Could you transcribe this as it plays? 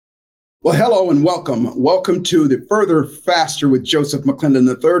Well, hello and welcome. Welcome to the Further Faster with Joseph McClendon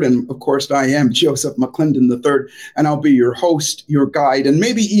III. And of course, I am Joseph McClendon III, and I'll be your host, your guide, and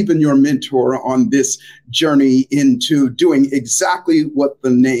maybe even your mentor on this journey into doing exactly what the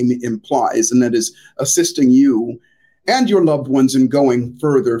name implies, and that is assisting you and your loved ones in going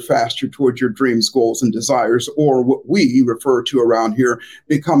further, faster towards your dreams, goals, and desires, or what we refer to around here,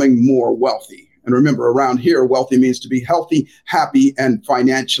 becoming more wealthy. And remember, around here, wealthy means to be healthy, happy, and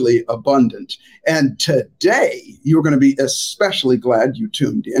financially abundant. And today, you're going to be especially glad you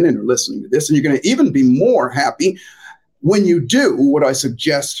tuned in and are listening to this. And you're going to even be more happy when you do what I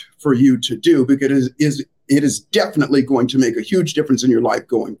suggest for you to do, because it is definitely going to make a huge difference in your life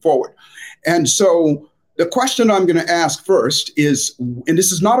going forward. And so the question I'm going to ask first is, and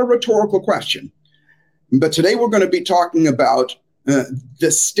this is not a rhetorical question, but today we're going to be talking about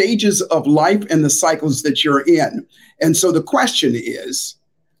the stages of life and the cycles that you're in. And so the question is,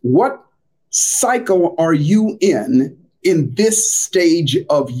 what cycle are you in this stage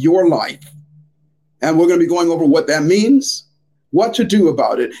of your life? And we're going to be going over what that means, what to do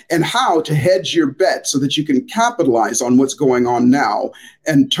about it, and how to hedge your bet so that you can capitalize on what's going on now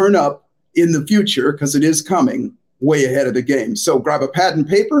and turn up in the future, because it is coming way ahead of the game. So grab a pad and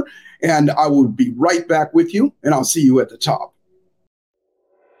paper, and I will be right back with you, and I'll see you at the top.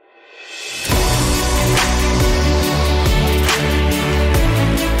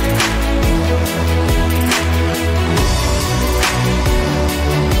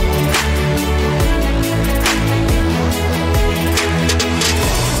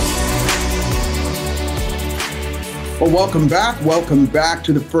 Well, welcome back. Welcome back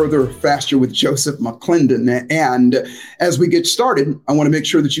to the Further Faster with Joseph McClendon. And as we get started, I want to make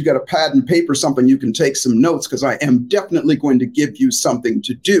sure that you got a pad and paper, something you can take some notes, because I am definitely going to give you something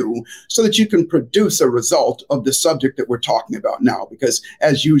to do so that you can produce a result of the subject that we're talking about now. Because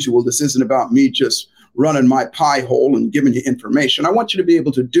as usual, this isn't about me just running my pie hole and giving you information. I want you to be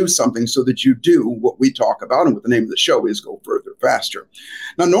able to do something so that you do what we talk about, and what the name of the show is, Go Further Faster.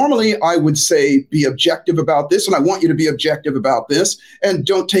 Now, normally I would say be objective about this, and I want you to be objective about this, and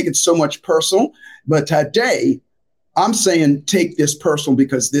don't take it so much personal. But today, I'm saying take this personal,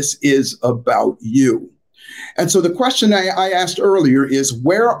 because this is about you. And so the question I asked earlier is,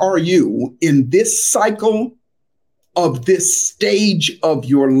 where are you in this cycle of this stage of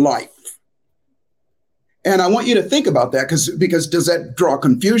your life? And I want you to think about that, because does that draw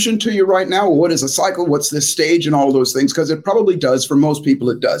confusion to you right now? What is a cycle? What's this stage and all those things? Because it probably does. For most people,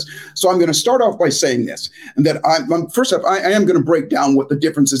 it does. So I'm going to start off by saying this, and that first off, I am going to break down what the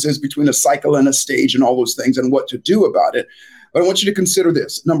differences is between a cycle and a stage and all those things and what to do about it. But I want you to consider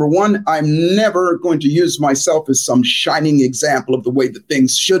this. Number one, I'm never going to use myself as some shining example of the way that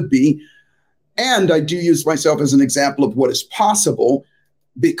things should be. And I do use myself as an example of what is possible,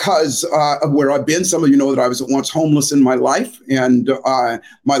 because of where I've been. Some of you know that I was at once homeless in my life, and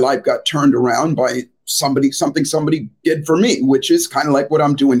my life got turned around by something somebody did for me, which is kind of like what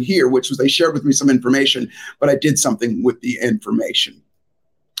I'm doing here, which was they shared with me some information, but I did something with the information.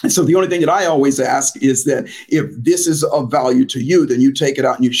 And so the only thing that I always ask is that if this is of value to you, then you take it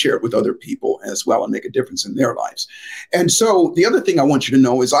out and you share it with other people as well and make a difference in their lives. And so the other thing I want you to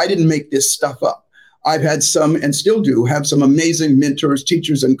know is I didn't make this stuff up. I've had some, and still do have some, amazing mentors,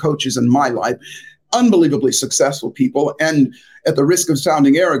 teachers, and coaches in my life, unbelievably successful people. And at the risk of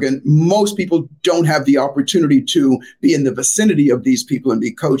sounding arrogant, most people don't have the opportunity to be in the vicinity of these people and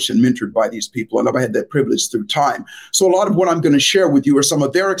be coached and mentored by these people. And I've had that privilege through time. So a lot of what I'm going to share with you are some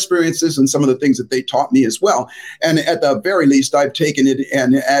of their experiences and some of the things that they taught me as well. And at the very least, I've taken it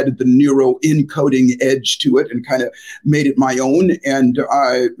and added the neuro encoding edge to it and kind of made it my own. And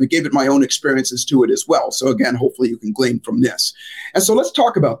I gave it my own experiences to it as well. So again, hopefully you can glean from this. And so let's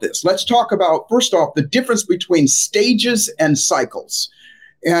talk about this. Let's talk about, first off, the difference between stages and cycles.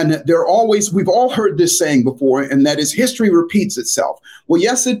 And we've all heard this saying before, and that is history repeats itself. Well,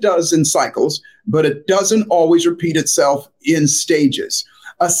 yes, it does in cycles, but it doesn't always repeat itself in stages.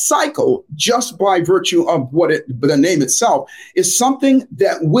 A cycle, just by virtue of the name itself, is something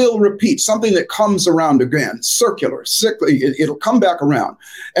that will repeat, something that comes around again, circular, cyclically, it'll come back around.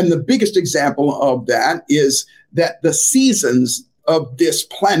 And the biggest example of that is that the seasons of this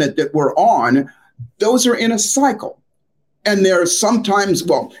planet that we're on, those are in a cycle. And there are sometimes,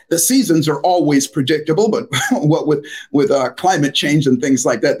 the seasons are always predictable, but what with climate change and things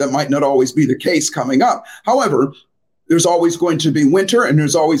like that, that might not always be the case coming up. However, there's always going to be winter, and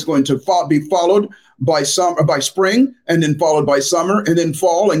there's always going to be followed by spring, and then followed by summer, and then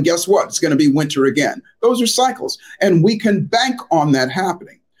fall. And guess what? It's going to be winter again. Those are cycles, and we can bank on that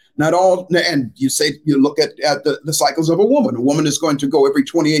happening. Not all, and you look at the cycles of a woman. A woman is going to go every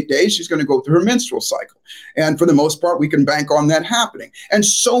 28 days. She's going to go through her menstrual cycle. And for the most part, we can bank on that happening. And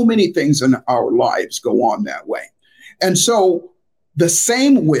so many things in our lives go on that way. And so the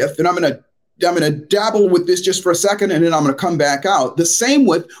same with, and I'm going to dabble with this just for a second, and then I'm going to come back out. The same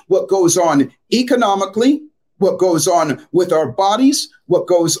with what goes on economically, what goes on with our bodies, what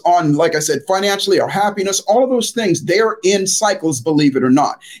goes on, like I said, financially, our happiness, all of those things, they're in cycles, believe it or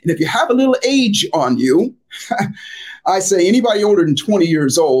not. And if you have a little age on you, I say anybody older than 20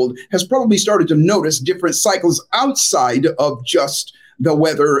 years old has probably started to notice different cycles outside of just the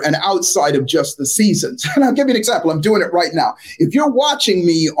weather and outside of just the seasons. And I'll give you an example. I'm doing it right now. If you're watching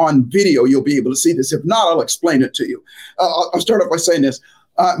me on video, you'll be able to see this. If not, I'll explain it to you. I'll start off by saying this.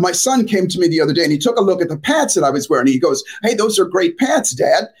 My son came to me the other day and he took a look at the pants that I was wearing. He goes, "Hey, those are great pants,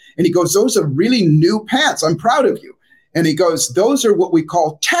 Dad." And he goes, "Those are really new pants. I'm proud of you." And he goes, "Those are what we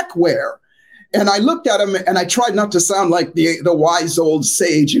call tech wear." And I looked at him and I tried not to sound like the wise old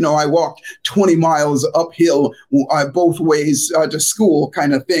sage. You know, I walked 20 miles uphill both ways to school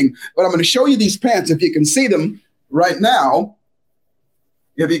kind of thing. But I'm going to show you these pants if you can see them right now.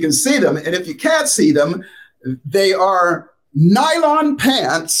 If you can see them, and if you can't see them, they are nylon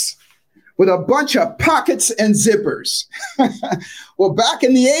pants with a bunch of pockets and zippers. Well, back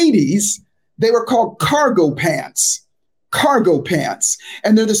in the 80s, they were called cargo pants. Cargo pants.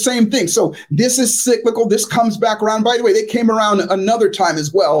 And they're the same thing. So this is cyclical. This comes back around. By the way, they came around another time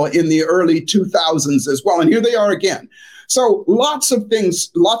as well in the early 2000s as well. And here they are again. So lots of things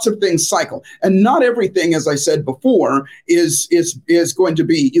cycle. And not everything, as I said before, is going to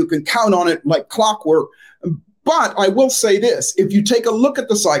be, you can count on it like clockwork. But I will say this, if you take a look at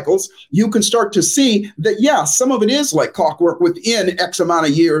the cycles, you can start to see that, yeah, some of it is like clockwork within X amount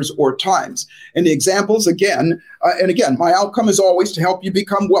of years or times. And the examples, again, my outcome is always to help you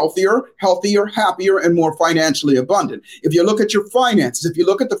become wealthier, healthier, happier, and more financially abundant. If you look at your finances, if you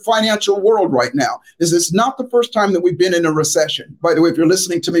look at the financial world right now, this is not the first time that we've been in a recession. By the way, if you're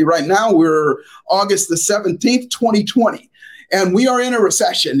listening to me right now, we're August the 17th, 2020. And we are in a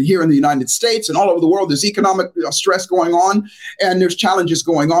recession here in the United States and all over the world. There's economic stress going on and there's challenges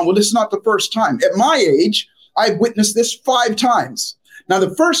going on. Well, this is not the first time. At my age, I've witnessed this 5 times. Now,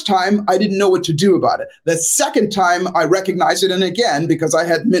 the first time, I didn't know what to do about it. The second time, I recognized it. And again, because I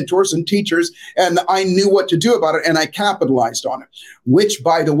had mentors and teachers and I knew what to do about it and I capitalized on it. Which,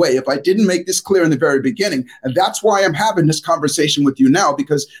 by the way, if I didn't make this clear in the very beginning, and that's why I'm having this conversation with you now,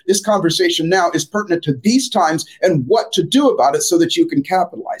 because this conversation now is pertinent to these times and what to do about it so that you can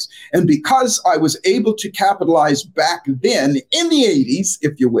capitalize. And because I was able to capitalize back then in the 80s,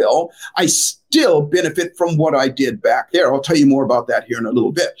 if you will, I still benefit from what I did back there. I'll tell you more about that here in a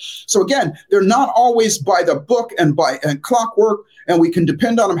little bit. So again, they're not always by the book and clockwork, and we can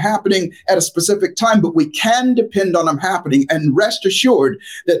depend on them happening at a specific time, but we can depend on them happening. And rest assured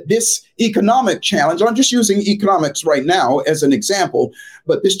that this economic challenge, I'm just using economics right now as an example,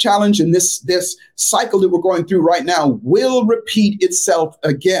 but this challenge and this cycle that we're going through right now will repeat itself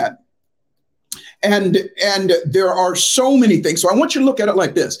again. And there are so many things. So I want you to look at it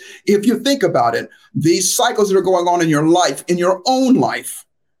like this. If you think about it, these cycles that are going on in your life, in your own life,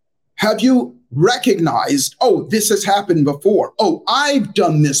 have you recognized, oh, this has happened before. Oh, I've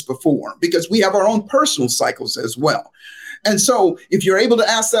done this before, because we have our own personal cycles as well. And so if you're able to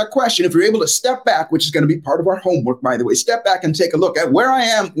ask that question, if you're able to step back, which is going to be part of our homework, by the way, step back and take a look at where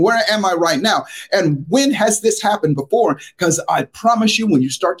am I right now? And when has this happened before? Because I promise you, when you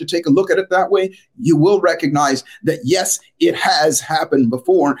start to take a look at it that way, you will recognize that, yes, it has happened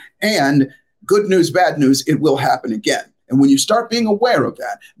before. And good news, bad news, it will happen again. And when you start being aware of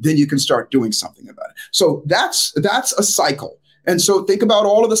that, then you can start doing something about it. So that's a cycle. And so think about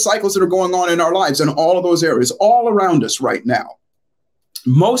all of the cycles that are going on in our lives and all of those areas all around us right now.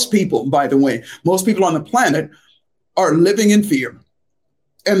 Most people, by the way, most people on the planet are living in fear.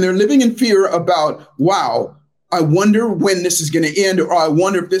 And they're living in fear about, wow, I wonder when this is going to end, or I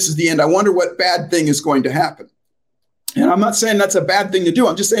wonder if this is the end. I wonder what bad thing is going to happen. And I'm not saying that's a bad thing to do.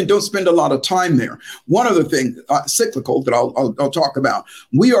 I'm just saying don't spend a lot of time there. One other thing, cyclical, that I'll talk about.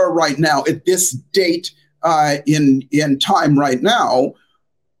 We are right now at this date in time right now.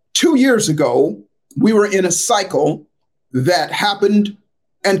 2 years ago, we were in a cycle that happened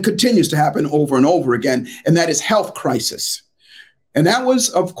and continues to happen over and over again, and that is health crisis. And that was,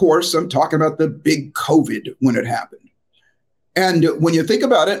 of course, I'm talking about the big COVID when it happened. And when you think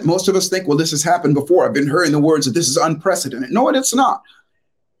about it, most of us think, well, this has happened before. I've been hearing the words that this is unprecedented. No, it's not.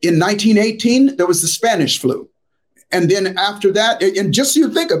 In 1918, there was the Spanish flu. And then after that, and just so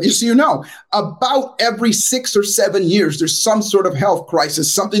you think of, just so you know, about every 6 or 7 years, there's some sort of health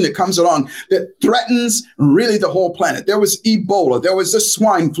crisis, something that comes along that threatens really the whole planet. There was Ebola, there was the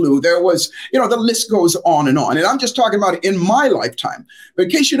swine flu, there was, the list goes on. And I'm just talking about in my lifetime. But in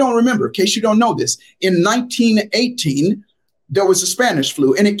case you don't remember, in case you don't know this, in 1918, there was the Spanish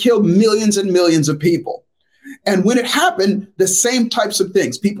flu, and it killed millions and millions of people. And when it happened, the same types of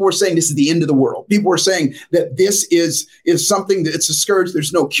things. People were saying this is the end of the world. People were saying that this is something that it's a scourge.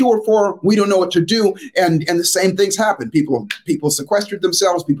 There's no cure for. We don't know what to do. And the same things happened. People sequestered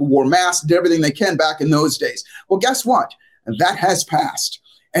themselves. People wore masks, did everything they can back in those days. Well, guess what? That has passed.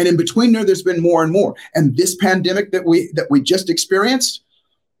 And in between there's been more and more. And this pandemic that we just experienced,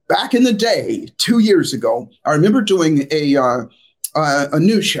 back in the day, 2 years ago, I remember doing a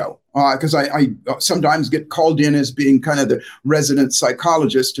news show. Because I sometimes get called in as being kind of the resident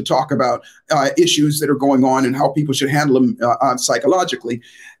psychologist to talk about issues that are going on and how people should handle them psychologically.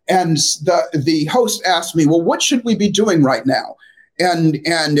 And the host asked me, well, what should we be doing right now? And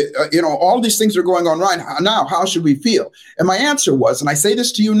all these things are going on right now. How should we feel? And my answer was, and I say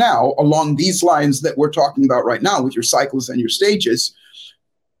this to you now along these lines that we're talking about right now with your cycles and your stages,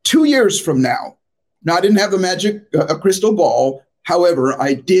 2 years from now I didn't have a crystal ball. However,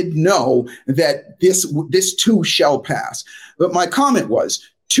 I did know that this too shall pass. But my comment was,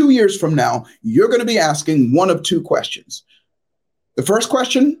 2 years from now, you're going to be asking one of two questions. The first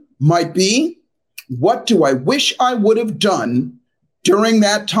question might be, what do I wish I would have done during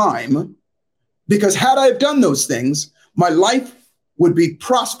that time? Because had I have done those things, my life would be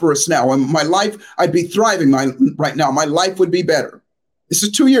prosperous now. And my life, I'd be thriving right now. My life would be better. This is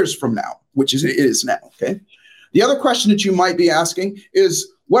 2 years from now, which it is now, okay? The other question that you might be asking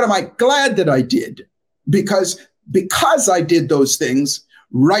is, what am I glad that I did? Because I did those things,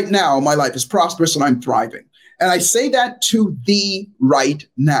 right now my life is prosperous and I'm thriving. And I say that to thee right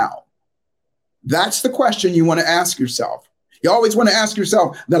now. That's the question you want to ask yourself. You always want to ask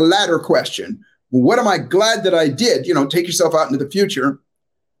yourself the latter question. What am I glad that I did? Take yourself out into the future.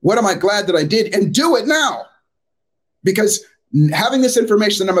 What am I glad that I did? And do it now. Because having this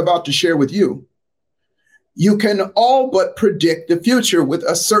information that I'm about to share with you, you can all but predict the future with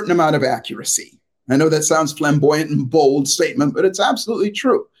a certain amount of accuracy. I know that sounds flamboyant and bold statement, but it's absolutely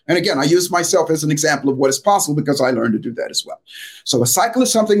true. And again, I use myself as an example of what is possible because I learned to do that as well. So a cycle is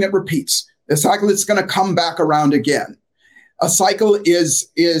something that repeats. A cycle that's going to come back around again. A cycle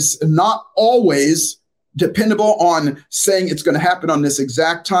is not always dependable on saying it's going to happen on this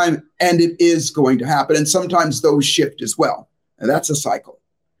exact time, and it is going to happen. And sometimes those shift as well. And that's a cycle.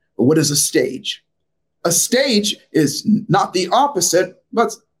 But what is a stage? A stage is not the opposite,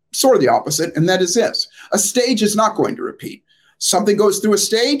 but sort of the opposite, and that is this. A stage is not going to repeat. Something goes through a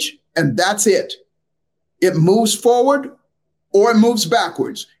stage, and that's it. It moves forward or it moves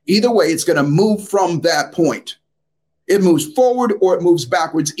backwards. Either way, it's going to move from that point. It moves forward or it moves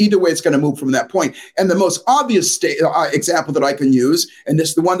backwards. Either way, it's going to move from that point. And the most obvious example that I can use, and this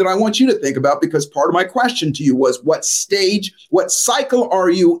is the one that I want you to think about, because part of my question to you was, what stage, what cycle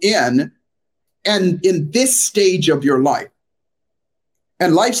are you in? And in this stage of your life,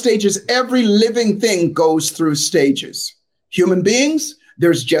 and life stages, every living thing goes through stages. Human beings,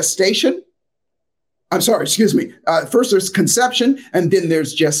 there's gestation. First there's conception, and then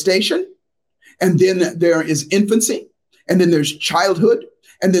there's gestation, and then there is infancy, and then there's childhood,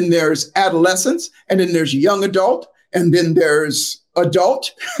 and then there's adolescence, and then there's young adult, and then there's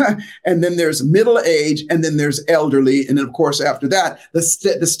adult, and then there's middle age, and then there's elderly. And then, of course, after that,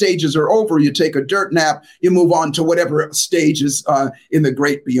 the stages are over. You take a dirt nap, you move on to whatever stage is in the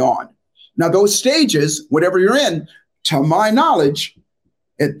great beyond. Now, those stages, whatever you're in, to my knowledge,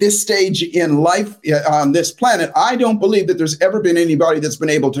 at this stage in life on this planet, I don't believe that there's ever been anybody that's been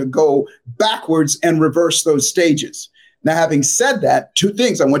able to go backwards and reverse those stages. Now, having said that, two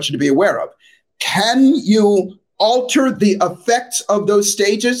things I want you to be aware of. Can you alter the effects of those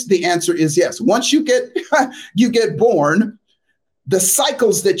stages? The answer is yes. Once you get born, the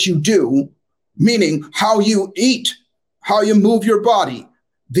cycles that you do, meaning how you eat, how you move your body,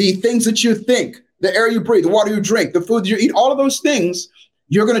 the things that you think, the air you breathe, the water you drink, the food you eat, all of those things,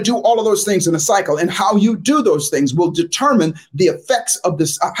 you're going to do all of those things in a cycle. And how you do those things will determine the effects of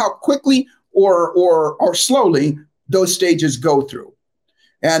this, how quickly or slowly those stages go through.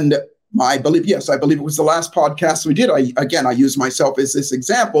 And I believe it was the last podcast we did. I use myself as this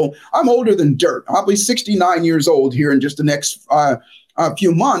example. I'm older than dirt. I'll be 69 years old here in just the next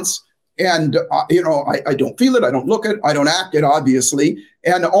few months. And, I don't feel it. I don't look it. I don't act it, obviously.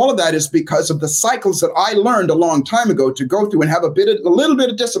 And all of that is because of the cycles that I learned a long time ago to go through and have a little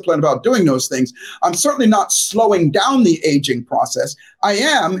bit of discipline about doing those things. I'm certainly not slowing down the aging process. I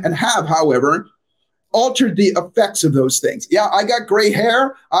am and have, however, altered the effects of those things. Yeah, I got gray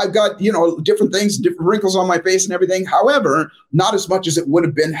hair. I've got, different things, different wrinkles on my face and everything. However, not as much as it would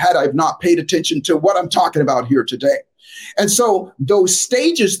have been had I've not paid attention to what I'm talking about here today. And so those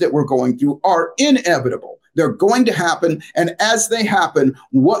stages that we're going through are inevitable. They're going to happen. And as they happen,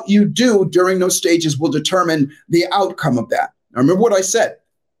 what you do during those stages will determine the outcome of that. Now, remember what I said.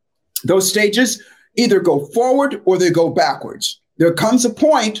 Those stages either go forward or they go backwards. There comes a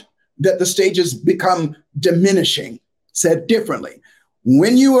point that the stages become diminishing. Said differently,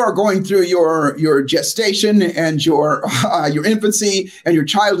 when you are going through your gestation and your infancy and your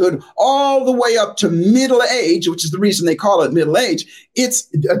childhood all the way up to middle age, which is the reason they call it middle age, it's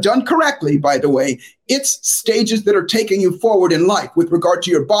done correctly, by the way. It's stages that are taking you forward in life with regard to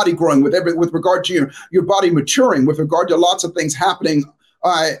your body growing, with regard to your body maturing, with regard to lots of things happening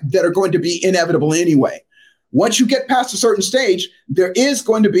that are going to be inevitable anyway. Once you get past a certain stage, there is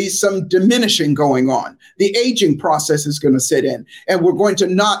going to be some diminishing going on. The aging process is going to sit in, and we're going to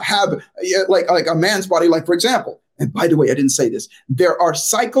not have like a man's body, like, for example, and by the way, I didn't say this, there are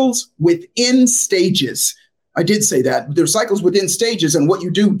cycles within stages. I did say that. There are cycles within stages, and what you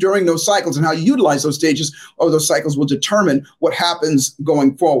do during those cycles and how you utilize those stages or those cycles will determine what happens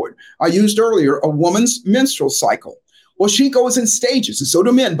going forward. I used earlier a woman's menstrual cycle. Well, she goes in stages, and so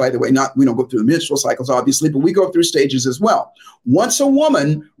do men, by the way. We don't go through the menstrual cycles, obviously, but we go through stages as well. Once a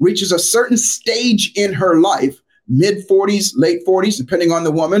woman reaches a certain stage in her life, mid-40s, late 40s, depending on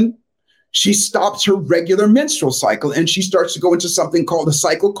the woman, she stops her regular menstrual cycle, and she starts to go into something called a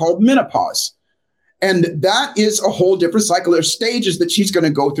cycle called menopause. And that is a whole different cycle. There's stages that she's going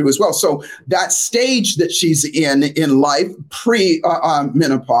to go through as well. So that stage that she's in life,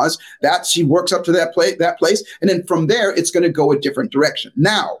 pre-menopause, that she works up to that place. And then from there, it's going to go a different direction.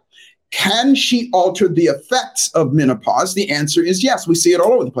 Now, can she alter the effects of menopause? The answer is yes. We see it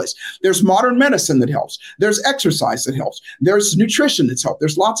all over the place. There's modern medicine that helps. There's exercise that helps. There's nutrition that's helped.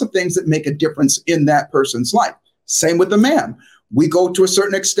 There's lots of things that make a difference in that person's life. Same with the man. We go to a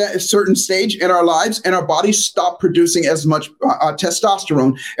certain stage in our lives, and our bodies stop producing as much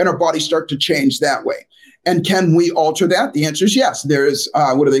testosterone, and our bodies start to change that way. And can we alter that? The answer is yes. There is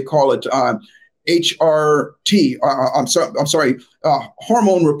what do they call it? HRT.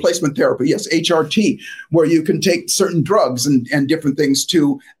 Hormone replacement therapy. Yes, HRT, where you can take certain drugs and different things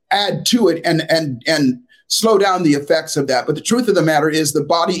to add to it and slow down the effects of that. But the truth of the matter is the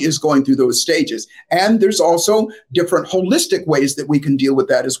body is going through those stages. And there's also different holistic ways that we can deal with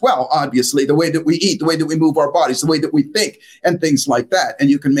that as well. Obviously, the way that we eat, the way that we move our bodies, the way that we think, and things like that. And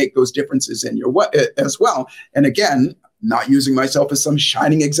you can make those differences in your as well. And again, not using myself as some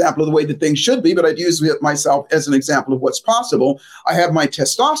shining example of the way that things should be, but I'd use myself as an example of what's possible. I have my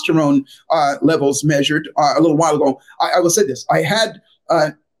testosterone levels measured a little while ago. I will say this. I had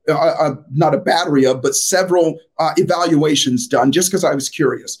not a battery of, but several evaluations done just because I was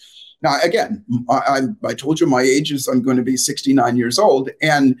curious. Now, again, I told you my age is I'm going to be 69 years old.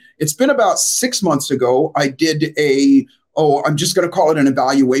 And it's been about 6 months ago, I did I'm just going to call it an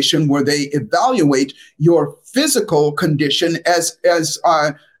evaluation where they evaluate your physical condition as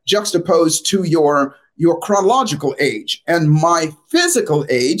juxtaposed to your chronological age. And my physical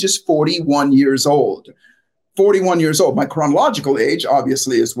age is 41 years old. 41 years old. My chronological age,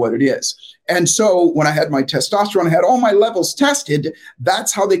 obviously, is what it is. And so when I had my testosterone, I had all my levels tested.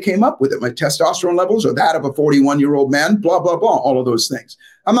 That's how they came up with it. My testosterone levels are that of a 41-year-old man, blah, blah, blah, all of those things.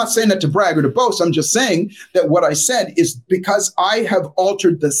 I'm not saying that to brag or to boast. I'm just saying that what I said is because I have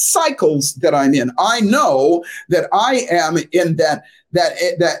altered the cycles that I'm in. I know that I am in that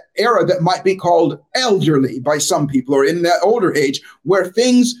era that might be called elderly by some people, or in that older age where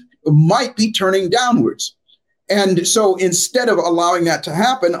things might be turning downwards. And so instead of allowing that to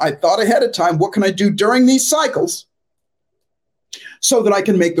happen, I thought ahead of time, what can I do during these cycles so that I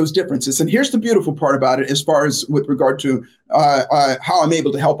can make those differences? And here's the beautiful part about it, as far as with regard to how I'm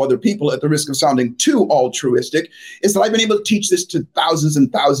able to help other people, at the risk of sounding too altruistic, is that I've been able to teach this to thousands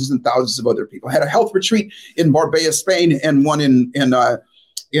and thousands and thousands of other people. I had a health retreat in Marbella, Spain, and one in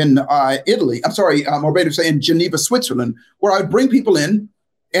Italy. Marbella, in Geneva, Switzerland, where I would bring people in,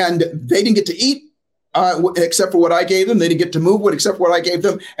 and they didn't get to eat except for what I gave them. They didn't get to move except for what I gave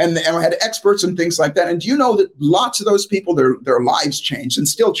them. And I had experts and things like that. And do you know that lots of those people, their lives changed and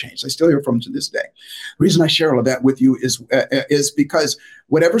still changed. I still hear from them to this day. The reason I share all of that with you is because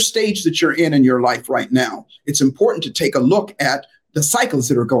whatever stage that you're in your life right now, it's important to take a look at the cycles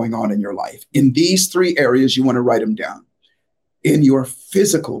that are going on in your life. In these three areas, you want to write them down. In your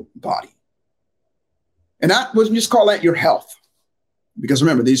physical body. And that was just call that your health. Because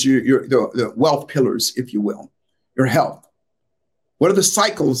remember, these are the wealth pillars, if you will, your health. What are the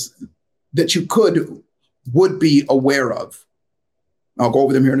cycles that you would be aware of? I'll go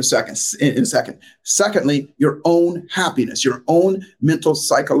over them here in a second. Secondly, your own happiness, your own mental,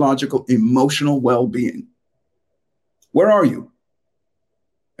 psychological, emotional well-being. Where are you?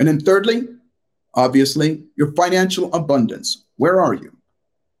 And then thirdly, obviously, your financial abundance. Where are you?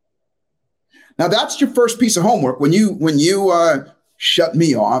 Now, that's your first piece of homework. When you shut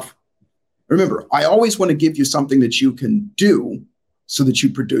me off, remember, I always want to give you something that you can do so that you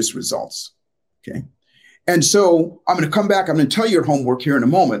produce results. Okay. And so I'm going to come back. I'm going to tell you your homework here in a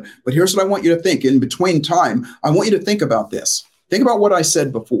moment. But here's what I want you to think. In between time, I want you to think about this. Think about what I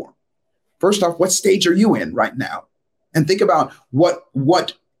said before. First off, what stage are you in right now? And think about what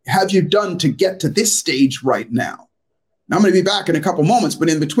have you done to get to this stage right now? Now, I'm going to be back in a couple moments, but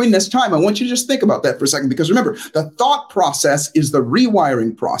in between this time, I want you to just think about that for a second, because remember, the thought process is the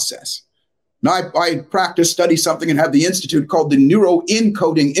rewiring process. Now, I practice, study something, and have the institute called the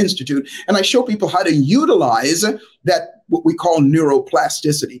Neuroencoding Institute, and I show people how to utilize that, what we call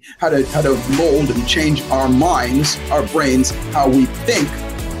neuroplasticity, how to mold and change our minds, our brains, how we think,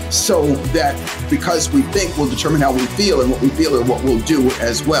 so that because we think will determine how we feel, and what we feel is what we'll do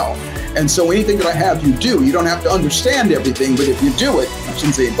as well. And so anything that I have you do, you don't have to understand everything, but if you do it, I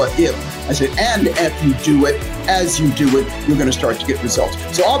shouldn't say but if, I said, and if you do it, as you do it, you're going to start to get results.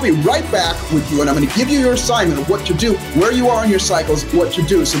 So I'll be right back with you, and I'm going to give you your assignment of what to do, where you are in your cycles, what to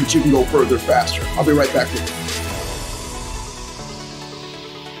do so that you can go further faster. I'll be right back with you.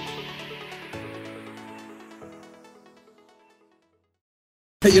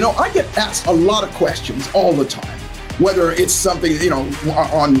 Hey, I get asked a lot of questions all the time, whether it's something,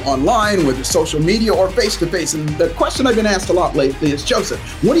 online, whether social media or face-to-face. And the question I've been asked a lot lately is, Joseph,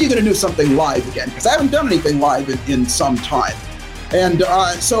 when are you going to do something live again? Because I haven't done anything live in some time. And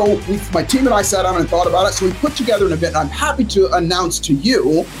so my team and I sat down and thought about it. So we put together an event. And I'm happy to announce to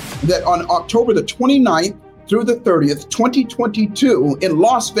you that on October the 29th, through the 30th, 2022, in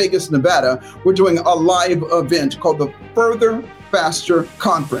Las Vegas, Nevada, we're doing a live event called the Further Faster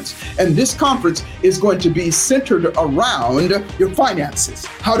Conference. And this conference is going to be centered around your finances,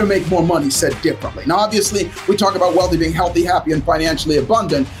 how to make more money, said differently. Now, obviously, we talk about wealthy, being healthy, happy, and financially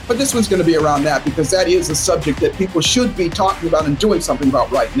abundant, but this one's going to be around that because that is a subject that people should be talking about and doing something about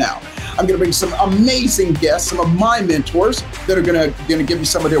right now. I'm going to bring some amazing guests, some of my mentors that are going to give you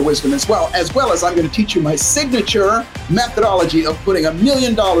some of their wisdom as well as I'm going to teach you my signature methodology of putting $1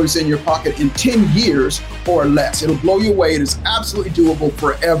 million in your pocket in 10 years or less. It'll blow you away. It is absolutely doable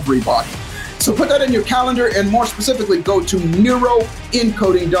for everybody. So put that in your calendar, and more specifically, go to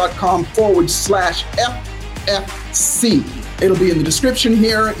neuroencoding.com/FFC. It'll be in the description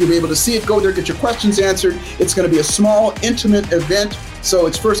here. You'll be able to see it. Go there, get your questions answered. It's going to be a small, intimate event. So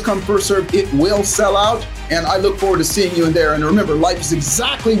it's first come, first served. It will sell out. And I look forward to seeing you in there. And remember, life is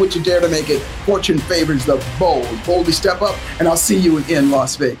exactly what you dare to make it. Fortune favors the bold. Boldly step up, and I'll see you in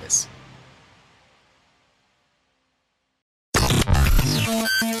Las Vegas.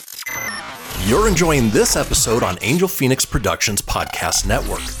 You're enjoying this episode on Angel Phoenix Productions Podcast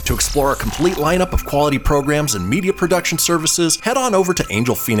Network. To explore a complete lineup of quality programs and media production services, head on over to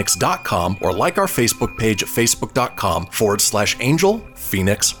angelphoenix.com or like our Facebook page at facebook.com/Angel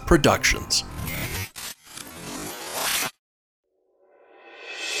Phoenix Productions.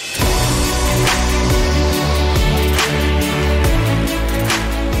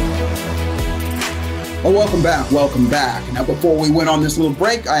 Well, welcome back. Now, before we went on this little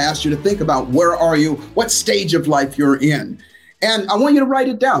break, I asked you to think about where are you, what stage of life you're in. And I want you to write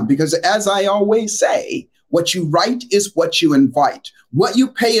it down because, as I always say, what you write is what you invite. What you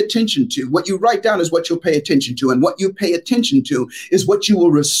pay attention to, what you write down is what you'll pay attention to. And what you pay attention to is what you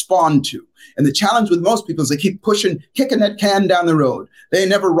will respond to. And the challenge with most people is they keep kicking that can down the road. They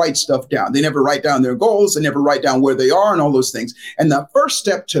never write stuff down. They never write down their goals. They never write down where they are and all those things. And the first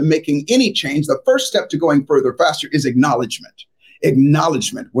step to making any change, the first step to going further faster is acknowledgement.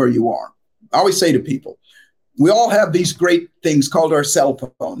 Acknowledgement where you are. I always say to people, we all have these great things called our cell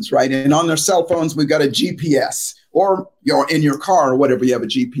phones, right? And on their cell phones, we've got a GPS, or in your car or whatever, you have a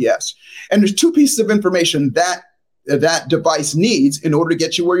GPS. And there's two pieces of information that that device needs in order to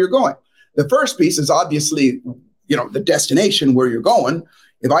get you where you're going. The first piece is obviously, the destination where you're going.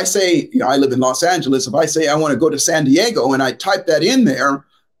 If I say, I live in Los Angeles, if I say I want to go to San Diego and I type that in there,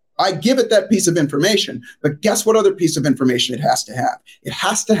 I give it that piece of information, but guess what other piece of information it has to have? It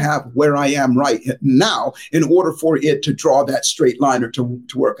has to have where I am right now in order for it to draw that straight line or to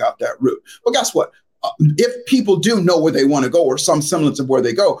work out that route. Well, guess what? If people do know where they want to go or some semblance of where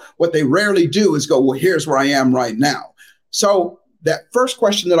they go, what they rarely do is go, well, here's where I am right now. So that first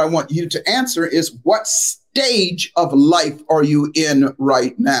question that I want you to answer is, what stage of life are you in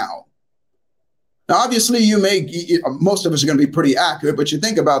right now? Now, obviously, most of us are going to be pretty accurate, but you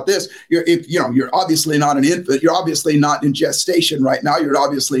think about this, you're obviously not an infant. You're obviously not in gestation right now. You're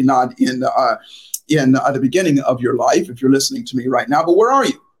obviously not in the beginning of your life, if you're listening to me right now. But where are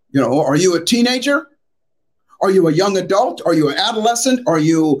you? Are you a teenager? Are you a young adult? Are you an adolescent? Are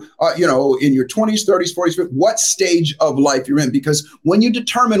you, in your 20s, 30s, 40s, 50s? What stage of life you're in? Because when you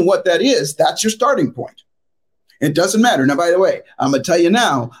determine what that is, that's your starting point. It doesn't matter. Now, by the way, I'm going to tell you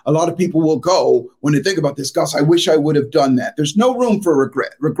now, a lot of people will go when they think about this, Gus, I wish I would have done that. There's no room for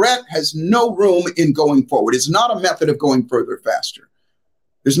regret. Regret has no room in going forward. It's not a method of going further faster.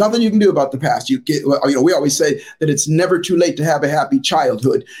 There's nothing you can do about the past. We always say that it's never too late to have a happy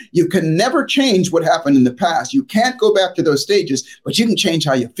childhood. You can never change what happened in the past. You can't go back to those stages, but you can change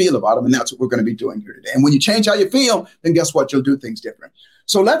how you feel about them. And that's what we're going to be doing here today. And when you change how you feel, then guess what? You'll do things different.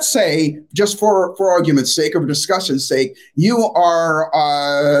 So let's say, just for argument's sake or discussion's sake, you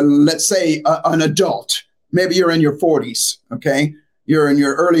are, let's say, an adult. Maybe you're in your 40s, okay? You're in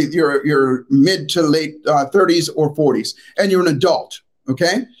your mid to late 30s or 40s, and you're an adult,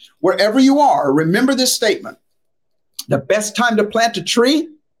 okay? Wherever you are, remember this statement. The best time to plant a tree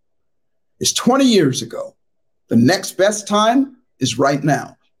is 20 years ago. The next best time is right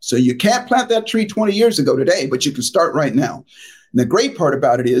now. So you can't plant that tree 20 years ago today, but you can start right now. And the great part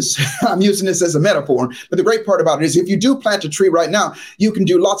about it is, I'm using this as a metaphor, but the great part about it is if you do plant a tree right now, you can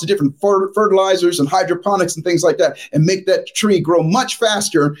do lots of different fertilizers and hydroponics and things like that and make that tree grow much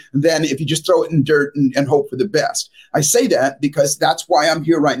faster than if you just throw it in dirt and hope for the best. I say that because that's why I'm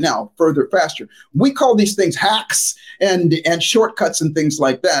here right now, further, faster. We call these things hacks and shortcuts and things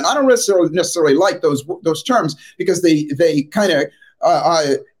like that. And I don't necessarily like those terms because they kind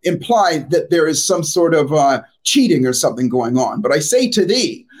of imply that there is some sort of cheating or something going on. But I say to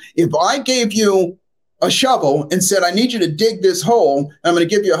thee, if I gave you a shovel and said, I need you to dig this hole, I'm going to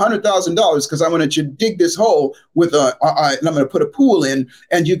give you $100,000 because I want you to dig this hole and I'm going to put a pool in,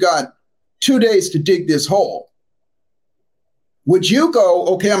 and you got 2 days to dig this hole. Would you go,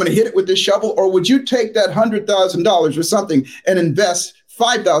 okay, I'm going to hit it with this shovel, or would you take that $100,000 or something and invest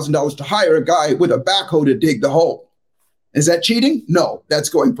 $5,000 to hire a guy with a backhoe to dig the hole? Is that cheating? No, that's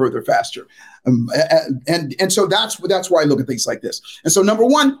going further faster. And so that's why I look at things like this. And so number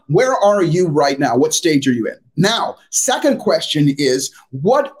one, where are you right now? What stage are you in? Now, second question is,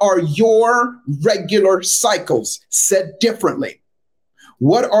 what are your regular cycles? Said differently,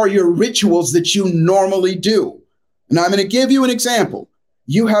 what are your rituals that you normally do? And I'm going to give you an example.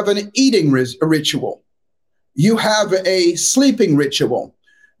 You have an eating ritual. You have a sleeping ritual.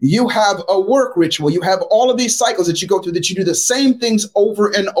 You have a work ritual. You have all of these cycles that you go through, that you do the same things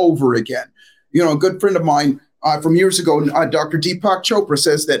over and over again. A good friend of mine from years ago, Dr. Deepak Chopra,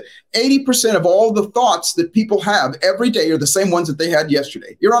 says that 80% of all the thoughts that people have every day are the same ones that they had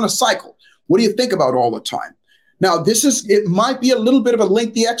yesterday. You're on a cycle. What do you think about all the time? Now, it might be a little bit of a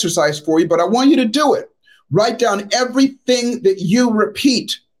lengthy exercise for you, but I want you to do it. Write down everything that you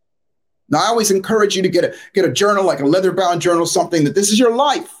repeat. Now, I always encourage you to get a journal, like a leather-bound journal, something that this is your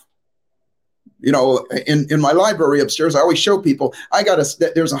life. In my library upstairs, I always show people,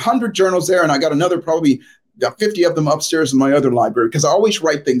 there's 100 journals there, and I got another probably 50 of them upstairs in my other library, because I always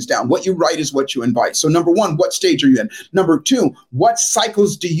write things down. What you write is what you invite. So number one, what stage are you in? Number two, what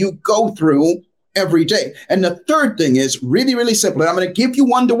cycles do you go through every day? And the third thing is really, really simple. And I'm going to give you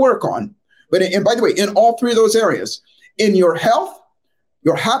one to work on. And by the way, in all three of those areas, in your health,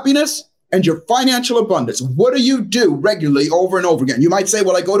 your happiness, and your financial abundance, what do you do regularly over and over again? You might say,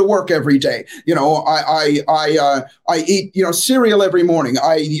 well, I go to work every day. I eat, cereal every morning.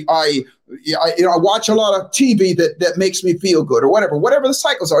 I watch a lot of TV that makes me feel good, or whatever the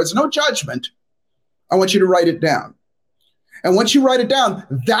cycles are. It's no judgment. I want you to write it down. And once you write it down,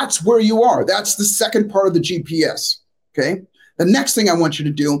 that's where you are. That's the second part of the GPS. Okay. The next thing I want you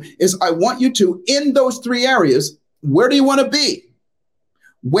to do is I want you to, in those three areas, where do you want to be?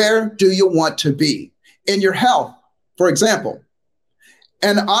 Where do you want to be? In your health, for example.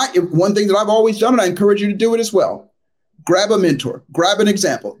 And one thing that I've always done, and I encourage you to do it as well, grab a mentor, grab an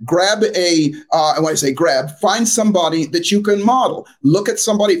example, find somebody that you can model. Look at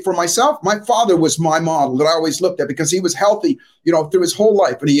somebody. For myself, my father was my model that I always looked at, because he was healthy, through his whole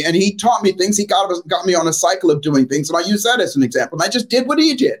life. And he taught me things. He got me on a cycle of doing things. And I use that as an example. And I just did what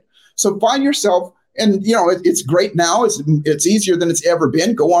he did. So find yourself, and it's great now. It's easier than it's ever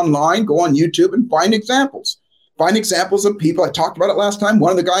been. Go online, go on YouTube, and find examples. Find examples of people. I talked about it last time. One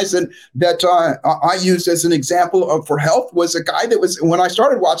of the guys that I used as an example for health was a guy that was, when I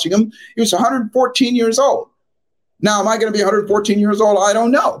started watching him, he was 114 years old. Now, am I going to be 114 years old? I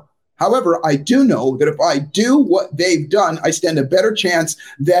don't know. However, I do know that if I do what they've done, I stand a better chance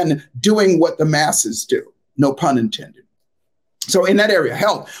than doing what the masses do. No pun intended. So in that area,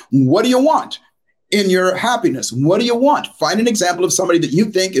 health, what do you want? In your happiness, what do you want? Find an example of somebody that you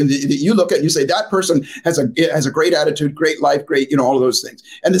think and that you look at and you say, that person has a great attitude, great life, great, all of those things.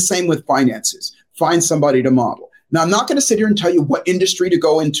 And the same with finances. Find somebody to model. Now, I'm not going to sit here and tell you what industry to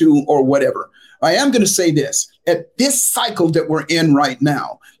go into or whatever. I am going to say this. At this cycle that we're in right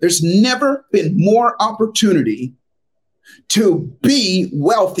now, there's never been more opportunity to be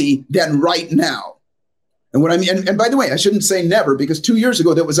wealthy than right now. And what I mean, and by the way, I shouldn't say never, because 2 years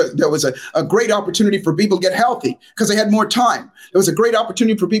ago, there was a great opportunity for people to get healthy because they had more time. There was a great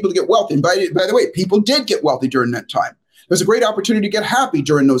opportunity for people to get wealthy. And by the way, people did get wealthy during that time. There's a great opportunity to get happy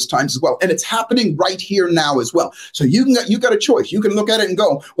during those times as well. And it's happening right here now as well. So you got a choice. You can look at it and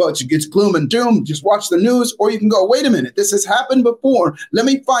go, well, it's gloom and doom. Just watch the news. Or you can go, wait a minute, this has happened before. Let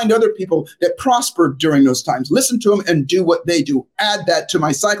me find other people that prospered during those times. Listen to them and do what they do. Add that to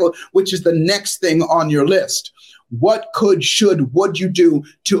my cycle, which is the next thing on your list. What could, should, would you do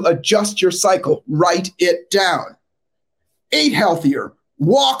to adjust your cycle? Write it down. Eat healthier.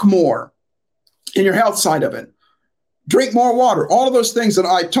 Walk more in your health side of it. Drink more water, all of those things that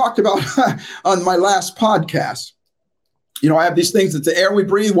I talked about on my last podcast. I have these things. It's the air we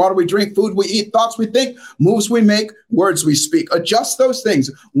breathe, water we drink, food we eat, thoughts we think, moves we make, words we speak. Adjust those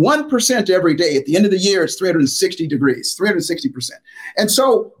things 1% every day. At the end of the year, it's 360 degrees, 360%. And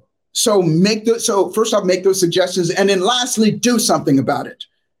so first off, make those suggestions. And then lastly, do something about it.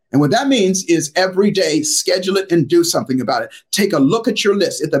 And what that means is every day, schedule it and do something about it. Take a look at your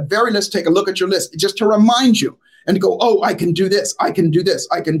list. At the very least, take a look at your list just to remind you. And go, oh, I can do this. I can do this.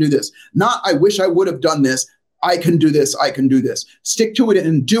 I can do this. Not, I wish I would have done this. I can do this. I can do this. Stick to it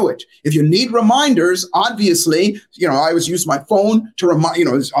and do it. If you need reminders, obviously, I always use my phone to remind,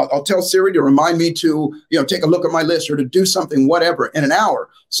 I'll tell Siri to remind me to, take a look at my list or to do something, whatever, in an hour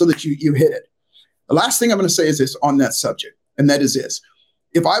so that you hit it. The last thing I'm going to say is this on that subject, and that is this.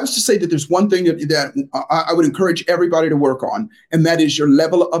 If I was to say that there's one thing that I would encourage everybody to work on, and that is your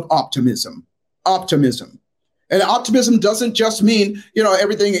level of optimism. Optimism. And optimism doesn't just mean,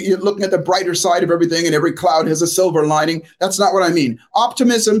 everything, you're looking at the brighter side of everything and every cloud has a silver lining. That's not what I mean.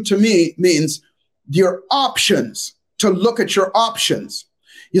 Optimism to me means your options, to look at your options.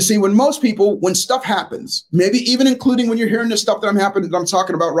 You see, when stuff happens, maybe even including when you're hearing the stuff that I'm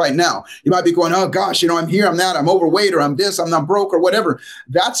talking about right now, you might be going, oh gosh, I'm here, I'm that, I'm overweight, or I'm this, I'm not broke, or whatever.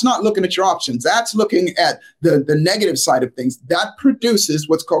 That's not looking at your options. That's looking at the negative side of things. That produces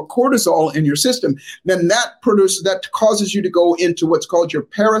what's called cortisol in your system. Then that causes you to go into what's called your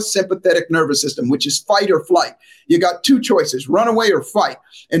parasympathetic nervous system, which is fight or flight. You got two choices, run away or fight.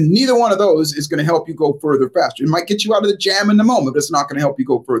 And neither one of those is going to help you go further faster. It might get you out of the jam in the moment, but it's not going to help you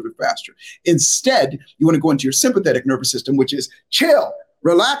go further faster. Instead, you want to go into your sympathetic nervous system, which is chill,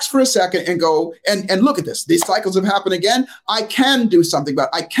 relax for a second and go and look at this. These cycles have happened again. I can do something about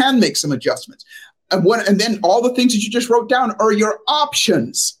it. I can make some adjustments. And then all the things that you just wrote down are your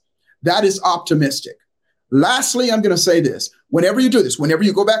options. That is optimistic. Lastly, I'm going to say this. Whenever you do this, whenever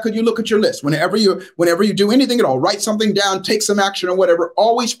you go back and you look at your list, whenever you do anything at all, write something down, take some action or whatever,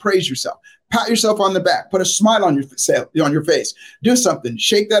 always praise yourself. Pat yourself on the back, put a smile on your face, do something,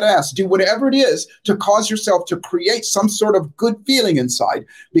 shake that ass, do whatever it is to cause yourself to create some sort of good feeling inside,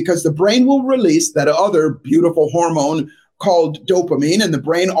 because the brain will release that other beautiful hormone called dopamine, and the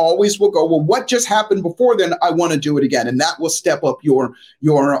brain always will go, well, what just happened before then? I want to do it again. And that will step up your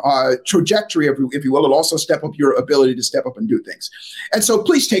trajectory, if you will. It'll also step up your ability to step up and do things. And so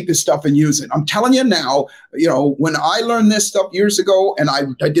please take this stuff and use it. I'm telling you now, when I learned this stuff years ago, and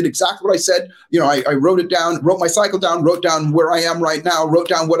I did exactly what I said, I wrote it down, wrote my cycle down, wrote down where I am right now, wrote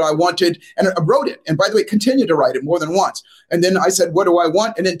down what I wanted, and I wrote it. And by the way, continued to write it more than once. And then I said, what do I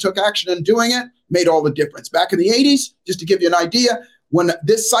want? And then took action in doing it. Made all the difference. Back in the 80s, just to give you an idea, when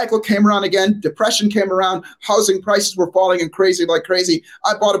this cycle came around again, depression came around, housing prices were falling and crazy like crazy.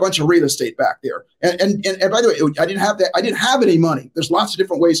 I bought a bunch of real estate back there. And by the way, I didn't have any money. There's lots of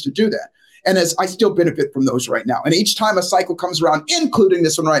different ways to do that. And as I still benefit from those right now. And each time a cycle comes around, including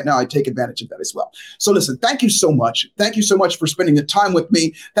this one right now, I take advantage of that as well. So listen, thank you so much. Thank you so much for spending the time with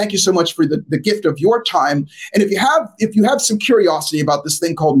me. Thank you so much for the gift of your time. And if you have some curiosity about this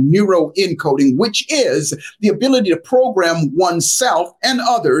thing called neuroencoding, which is the ability to program oneself and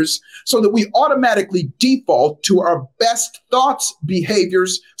others so that we automatically default to our best thoughts,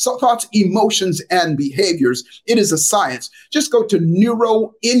 behaviors, thoughts, emotions, and behaviors. It is a science. Just go to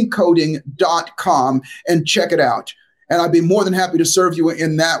neuroencoding.com and check it out. And I'd be more than happy to serve you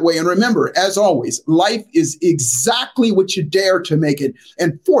in that way. And remember, as always, life is exactly what you dare to make it.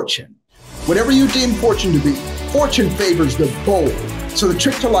 And fortune, whatever you deem fortune to be, fortune favors the bold. So the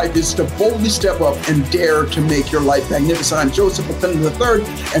trick to life is to boldly step up and dare to make your life magnificent. I'm Joseph McClendon III,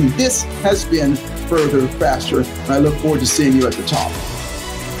 and this has been Further, Faster. And I look forward to seeing you at the top.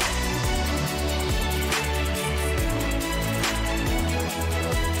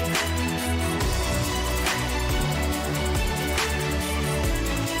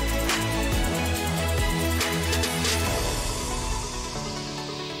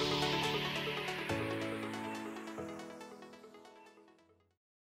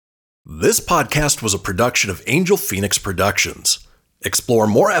 This podcast was a production of Angel Phoenix Productions. Explore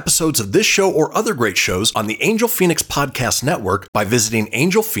more episodes of this show or other great shows on the Angel Phoenix Podcast Network by visiting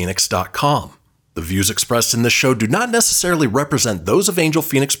angelphoenix.com. The views expressed in this show do not necessarily represent those of Angel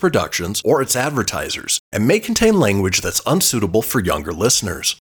Phoenix Productions or its advertisers and may contain language that's unsuitable for younger listeners.